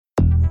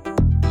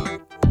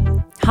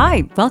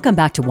Hi, welcome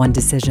back to One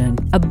Decision,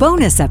 a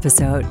bonus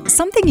episode,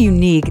 something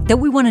unique that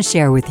we want to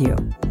share with you.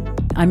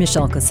 I'm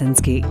Michelle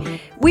Kosinski.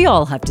 We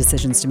all have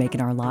decisions to make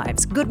in our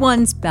lives, good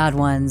ones, bad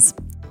ones.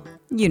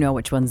 You know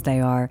which ones they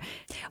are.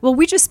 Well,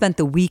 we just spent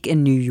the week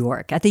in New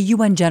York at the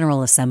UN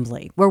General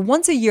Assembly, where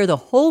once a year the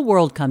whole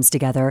world comes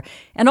together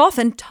and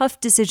often tough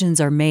decisions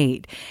are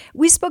made.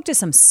 We spoke to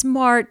some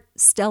smart,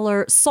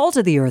 stellar,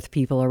 salt-of-the-earth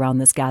people around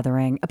this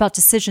gathering about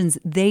decisions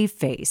they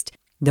faced.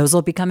 Those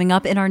will be coming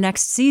up in our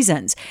next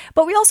seasons.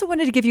 But we also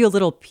wanted to give you a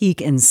little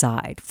peek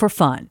inside for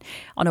fun.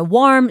 On a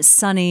warm,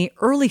 sunny,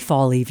 early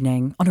fall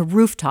evening on a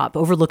rooftop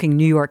overlooking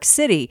New York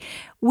City,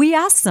 we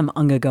asked some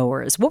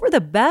Unga-goers what were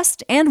the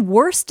best and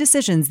worst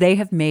decisions they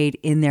have made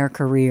in their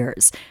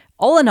careers.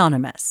 All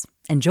anonymous.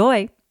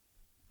 Enjoy.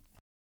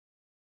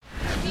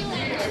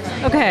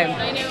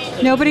 Okay,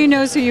 nobody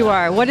knows who you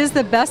are. What is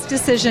the best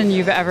decision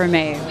you've ever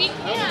made?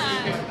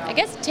 I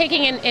guess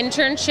taking an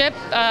internship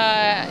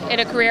in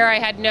a career I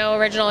had no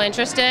original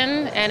interest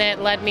in, and it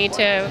led me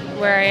to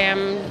where I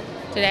am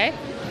today.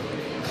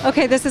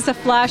 Okay, this is a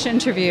flash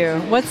interview.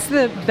 What's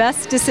the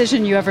best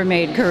decision you ever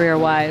made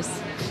career-wise?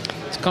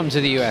 To come to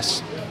the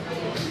U.S.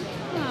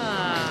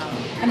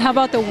 And how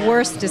about the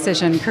worst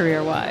decision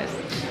career-wise?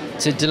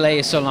 To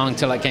delay so long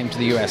till I came to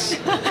the U.S.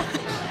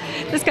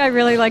 This guy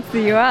really likes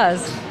the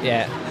U.S.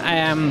 Yeah.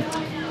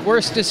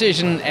 Worst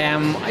decision,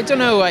 I don't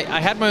know. I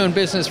had my own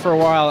business for a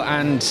while,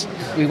 and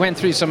we went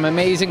through some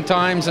amazing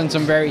times and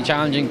some very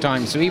challenging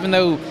times. So even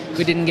though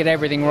we didn't get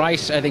everything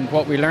right, I think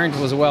what we learned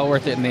was well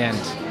worth it in the end.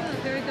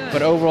 Very good.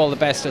 But overall, the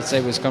best, I'd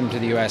say, was come to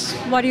the U.S.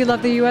 Why do you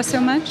love the U.S.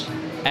 so much?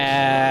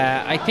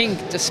 I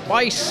think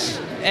despite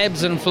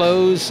ebbs and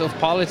flows of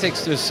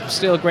politics, there's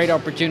still great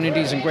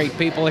opportunities and great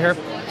people here.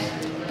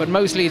 But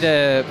mostly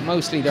the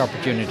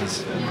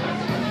opportunities.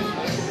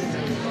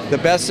 The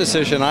best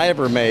decision I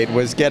ever made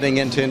was getting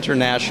into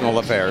international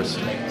affairs.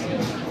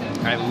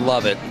 I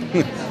love it.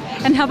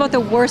 And how about the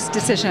worst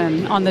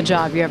decision on the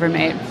job you ever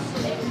made?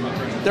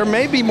 There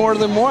may be more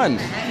than one.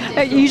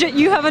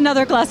 You have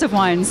another glass of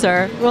wine,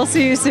 sir. We'll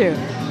see you soon.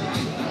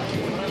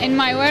 In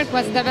my work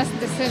was the best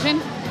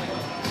decision.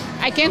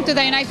 I came to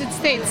the United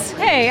States.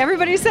 Hey,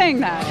 everybody's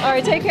saying that. All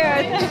right, take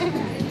care.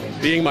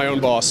 Being my own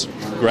boss.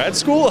 Grad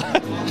school?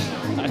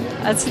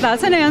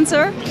 That's an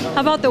answer.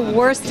 How about the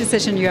worst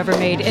decision you ever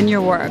made in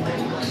your work?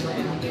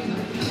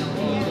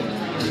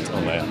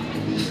 Oh, man.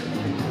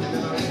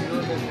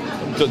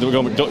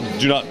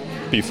 Do not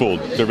be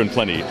fooled. There have been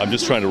plenty. I'm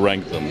just trying to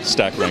rank them,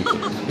 stack rank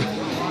them.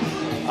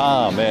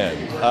 Man.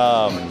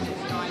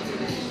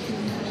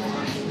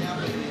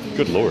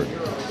 Good Lord.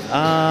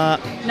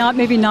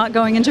 Maybe not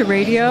going into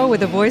radio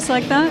with a voice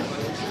like that?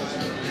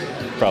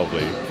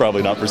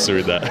 Probably not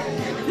pursuing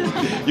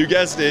that. You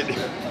guessed it.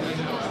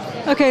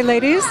 Okay,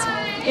 ladies,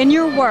 in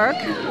your work,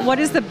 what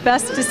is the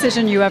best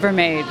decision you ever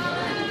made?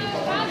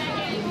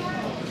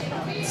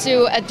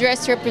 To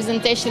address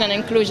representation and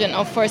inclusion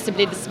of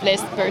forcibly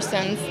displaced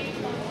persons.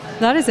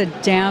 That is a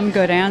damn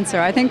good answer.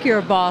 I think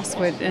your boss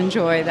would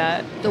enjoy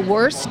that. The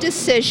worst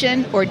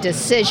decision or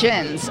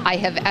decisions I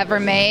have ever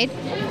made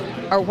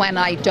are when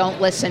I don't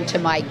listen to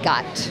my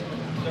gut,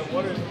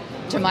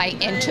 to my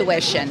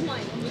intuition.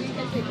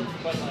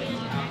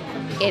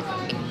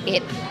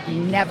 It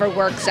never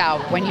works out.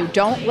 When you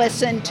don't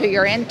listen to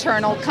your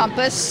internal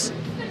compass,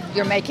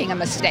 you're making a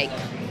mistake.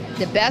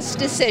 The best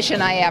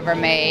decision I ever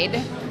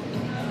made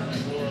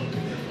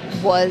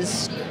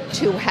was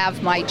to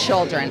have my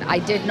children. I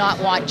did not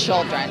want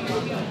children,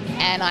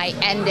 and I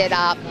ended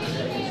up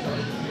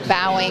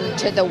bowing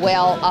to the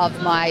will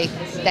of my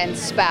then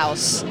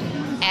spouse,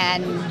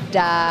 and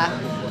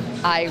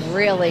I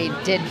really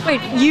did.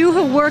 Wait, you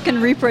who work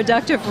in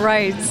reproductive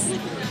rights,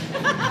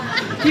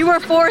 you were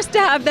forced to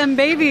have them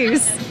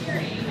babies.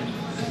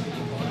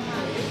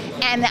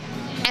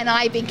 And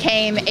I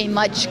became a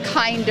much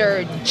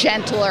kinder,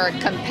 gentler,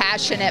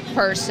 compassionate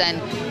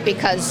person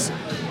because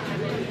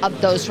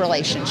of those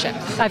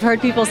relationships. I've heard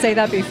people say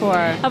that before.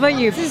 How about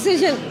you?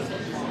 Decision.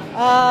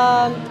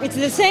 It's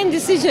the same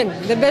decision.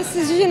 The best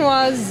decision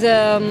was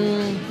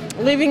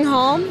leaving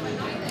home,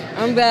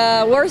 and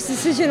the worst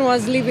decision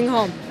was leaving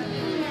home.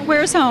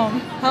 Where's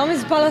home? Home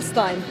is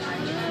Palestine.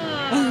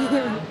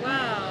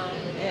 Wow.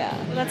 Yeah,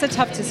 that's a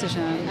tough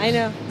decision. I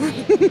know.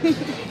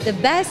 The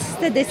best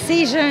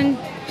decision,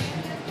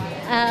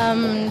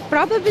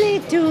 probably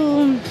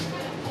to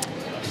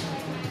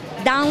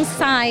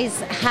downsize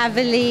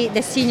heavily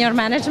the senior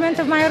management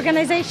of my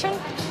organization.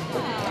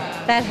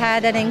 That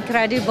had an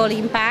incredible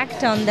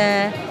impact on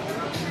the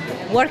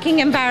working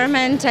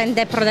environment and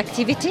the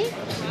productivity.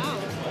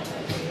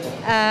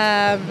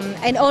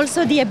 And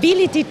also the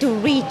ability to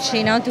reach,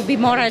 to be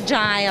more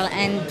agile,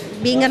 and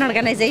being an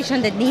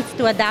organization that needs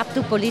to adapt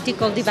to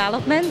political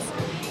developments,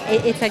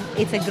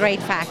 it's a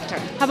great factor.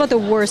 How about the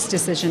worst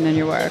decision in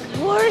your work?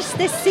 Worst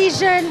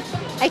decision,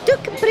 I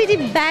took pretty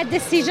bad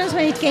decisions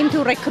when it came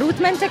to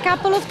recruitment a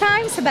couple of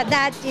times, but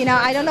that,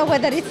 I don't know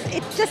whether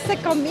it's just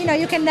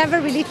you can never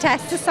really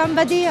test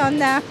somebody on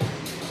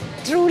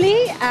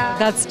truly.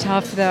 That's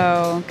tough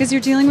though, because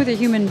you're dealing with a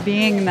human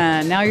being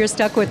then. Now you're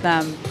stuck with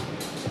them.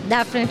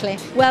 definitely.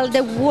 Well,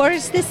 the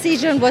worst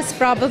decision was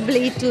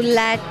probably to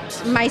let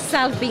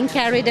myself being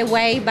carried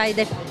away by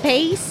the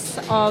pace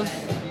of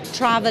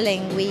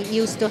traveling we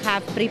used to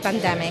have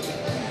pre-pandemic,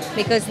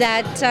 because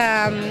that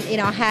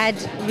had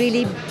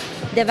really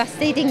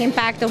devastating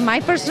impact on my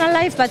personal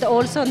life, but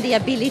also on the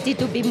ability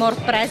to be more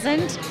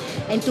present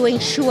and to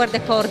ensure the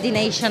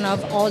coordination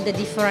of all the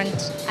different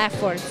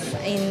efforts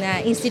in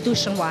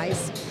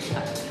institution-wise.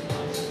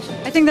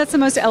 I think that's the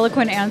most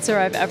eloquent answer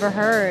I've ever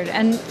heard.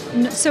 And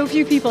so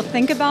few people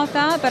think about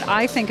that, but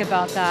I think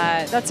about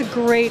that. That's a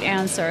great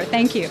answer.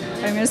 Thank you.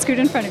 I'm going to scoot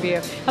in front of you.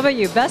 How about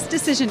you? Best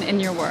decision in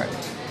your work?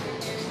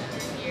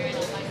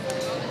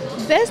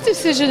 Best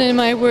decision in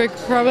my work,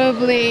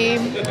 probably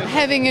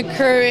having a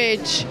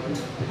courage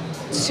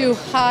to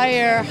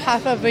hire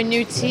half of a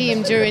new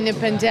team during the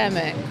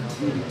pandemic.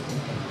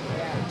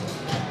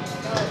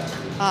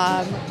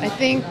 I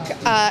think,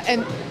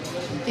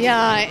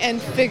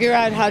 and figure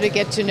out how to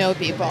get to know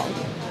people.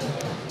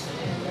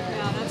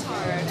 Yeah, that's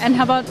hard. And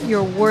how about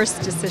your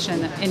worst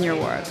decision in your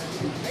work?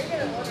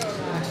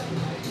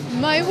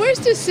 My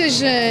worst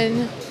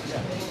decision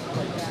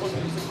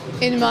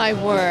in my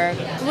work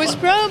was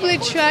probably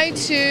try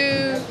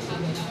to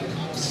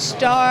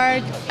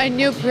start a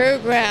new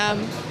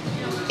program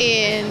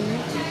in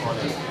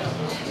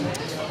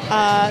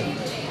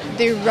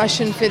the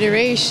Russian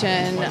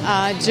Federation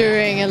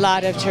during a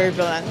lot of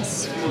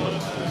turbulence.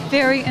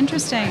 Very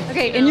interesting.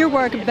 Okay, in your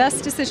work,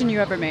 best decision you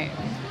ever made?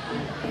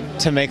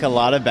 To make a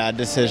lot of bad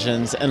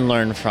decisions and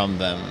learn from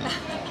them,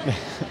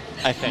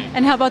 I think.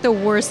 And how about the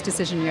worst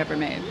decision you ever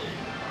made?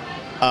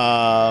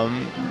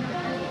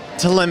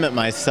 To limit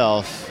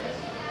myself.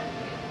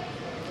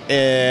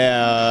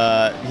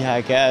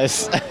 I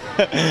guess.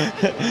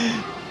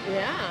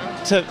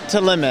 Yeah.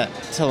 To limit.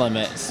 It's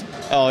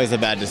always a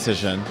bad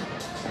decision.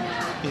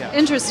 Yeah.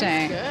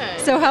 Interesting. Good.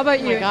 So how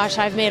about you? Oh my gosh,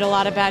 I've made a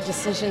lot of bad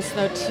decisions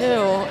though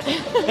too.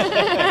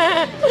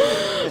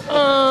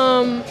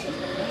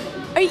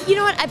 You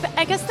know what?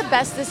 I guess the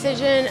best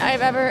decision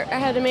I've ever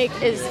had to make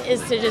is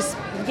to just,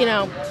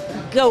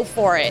 go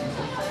for it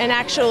and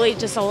actually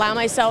just allow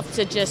myself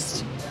to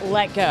just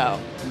let go.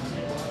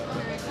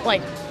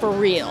 Like, for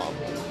real.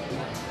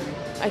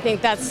 I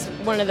think that's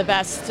one of the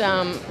best,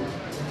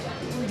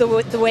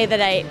 the way that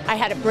I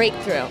had a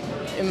breakthrough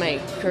in my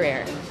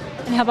career.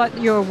 And how about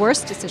your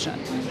worst decision?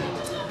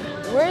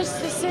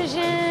 Worst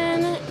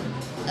decision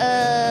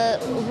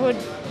would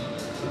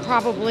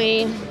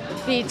probably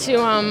be to,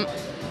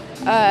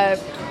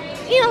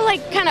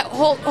 kind of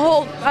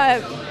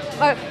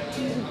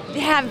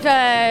have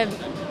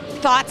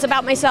thoughts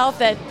about myself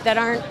that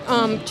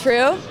aren't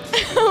true,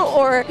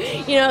 or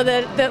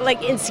the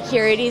like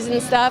insecurities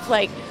and stuff,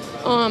 like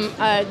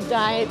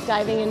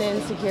diving into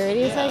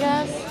insecurities, I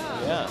guess.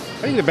 Yeah. I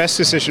think the best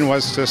decision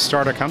was to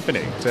start a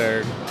company,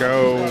 to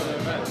go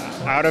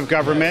out of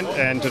government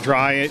and to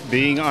try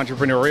being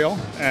entrepreneurial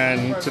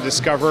and to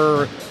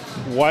discover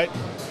what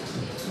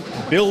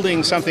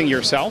building something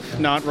yourself,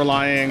 not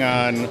relying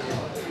on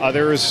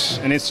others,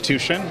 an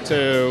institution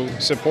to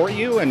support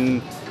you,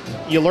 and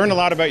you learn a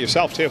lot about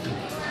yourself too.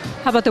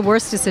 How about the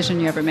worst decision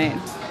you ever made?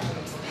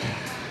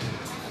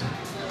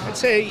 I'd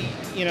say,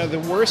 the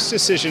worst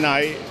decision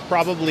I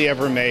probably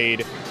ever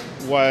made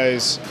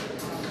was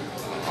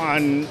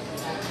on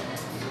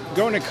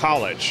going to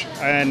college.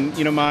 And,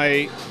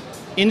 my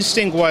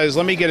instinct was,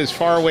 let me get as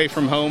far away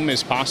from home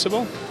as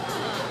possible.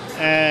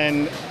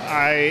 And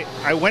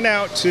I went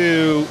out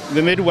to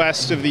the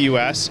Midwest of the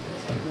U.S.,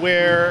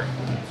 where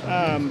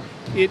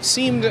it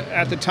seemed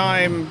at the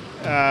time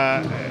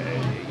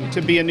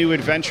to be a new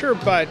adventure,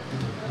 but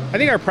I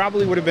think I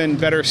probably would have been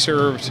better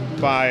served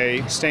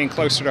by staying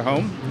closer to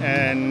home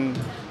and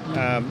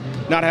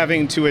not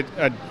having to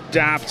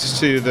adapt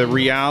to the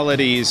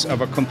realities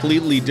of a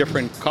completely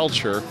different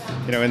culture.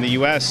 In the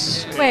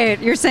U.S. Wait,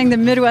 you're saying the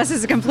Midwest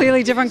is a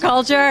completely different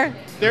culture?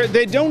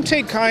 They don't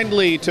take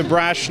kindly to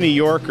brash New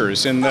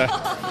Yorkers in the...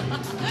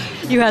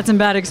 You had some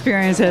bad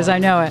experiences, I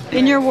know it.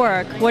 In your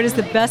work, what is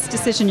the best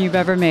decision you've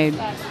ever made?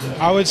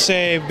 I would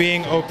say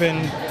being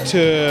open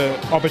to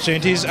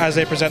opportunities as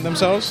they present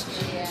themselves.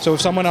 So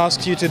if someone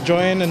asks you to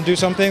join and do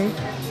something,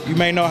 you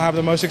may not have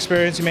the most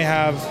experience, you may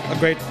have a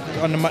great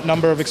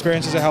number of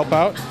experiences to help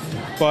out,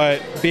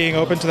 but being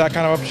open to that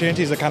kind of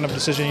opportunity is the kind of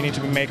decision you need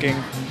to be making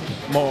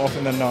more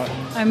often than not.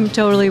 I'm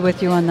totally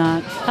with you on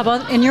that. How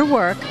about in your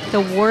work,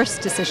 the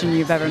worst decision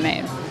you've ever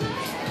made?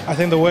 I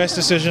think the worst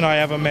decision I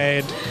ever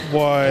made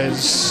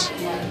was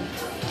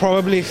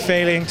probably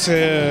failing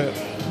to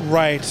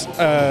write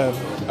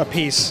a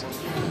piece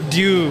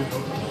due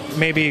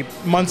maybe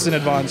months in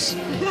advance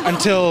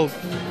until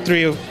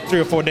three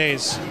or 4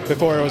 days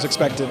before it was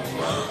expected.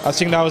 I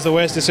think that was the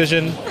worst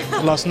decision.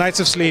 I lost nights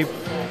of sleep.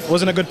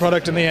 Wasn't a good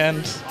product in the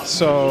end.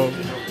 So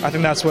I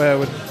think that's where I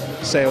would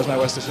say it was my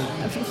worst decision.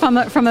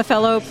 From a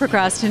fellow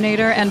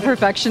procrastinator and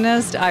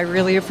perfectionist, I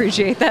really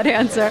appreciate that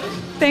answer.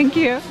 Thank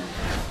you.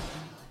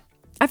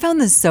 I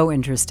found this so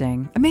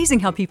interesting. Amazing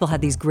how people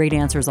had these great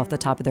answers off the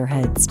top of their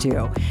heads,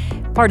 too.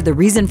 Part of the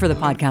reason for the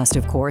podcast,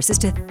 of course, is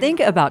to think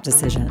about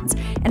decisions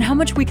and how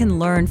much we can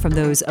learn from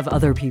those of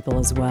other people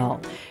as well.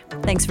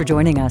 Thanks for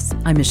joining us.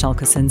 I'm Michelle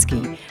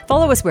Kosinski.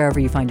 Follow us wherever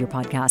you find your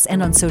podcasts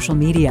and on social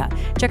media.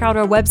 Check out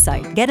our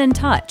website. Get in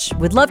touch.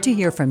 We'd love to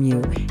hear from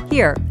you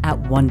here at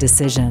One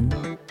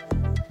Decision.